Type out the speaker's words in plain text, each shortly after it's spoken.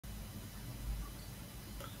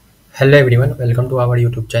Hello everyone, welcome to our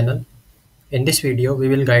YouTube channel. In this video, we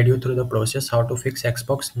will guide you through the process how to fix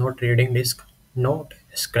Xbox not reading disk, not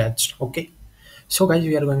scratched. Okay. So guys,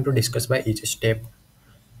 we are going to discuss by each step.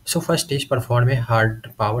 So first is perform a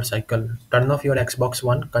hard power cycle. Turn off your Xbox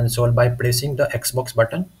One console by pressing the Xbox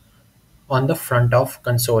button on the front of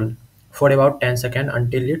console for about 10 seconds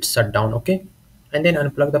until it's shut down. Okay. And then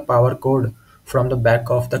unplug the power cord from the back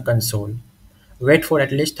of the console. Wait for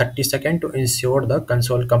at least 30 seconds to ensure the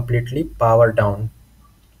console completely powered down.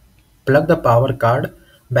 Plug the power card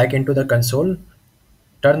back into the console.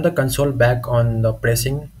 Turn the console back on the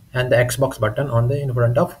pressing and the Xbox button on the in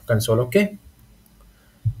front of console. Okay.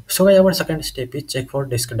 So our second step is check for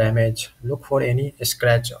disk damage. Look for any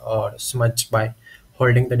scratch or smudge by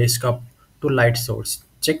holding the disk up to light source.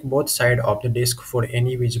 Check both sides of the disk for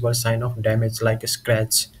any visible sign of damage like a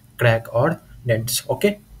scratch, crack or dents.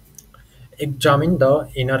 Okay. Examine the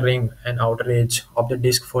inner ring and outer edge of the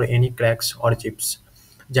disc for any cracks or chips.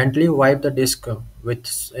 Gently wipe the disc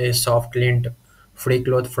with a soft lint free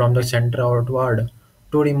cloth from the center outward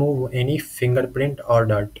to remove any fingerprint or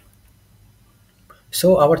dirt.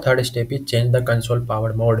 So our third step is change the console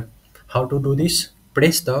power mode. How to do this?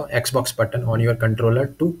 Press the Xbox button on your controller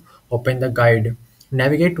to open the guide.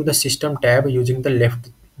 Navigate to the system tab using the left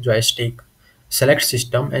joystick. Select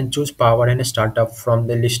system and choose power and startup from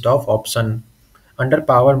the list of options. Under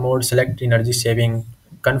power mode, select energy saving.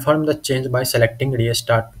 Confirm the change by selecting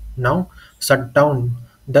restart. Now shut down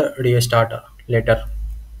the restart later.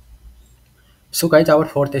 So guys, our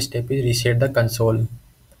fourth step is reset the console.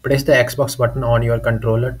 Press the Xbox button on your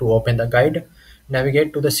controller to open the guide.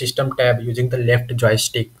 Navigate to the system tab using the left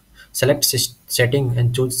joystick. Select setting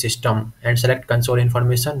and choose system and select console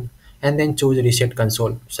information and then choose reset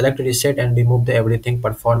console. Select reset and remove the everything.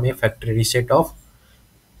 Perform a factory reset of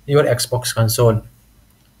your Xbox console.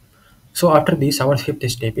 So after this, our fifth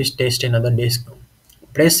step is test another disk.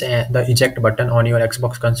 Press the eject button on your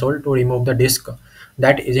Xbox console to remove the disk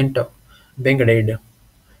that isn't being read.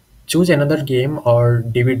 Choose another game or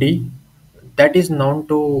DVD that is known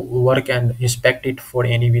to work and inspect it for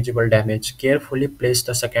any visible damage. Carefully place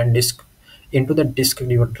the second disc into the disk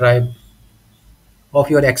drive of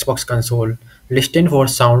your Xbox console. Listen for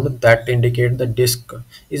sound that indicate the disc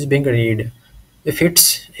is being read. If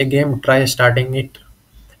it's a game, try starting it.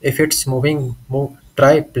 If it's moving,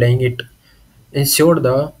 try playing it. Ensure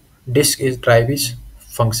the disk is drive is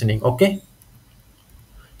functioning. Okay.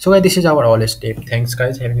 So guys, this is our all step. Thanks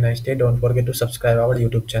guys. Having a nice day. Don't forget to subscribe our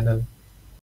YouTube channel.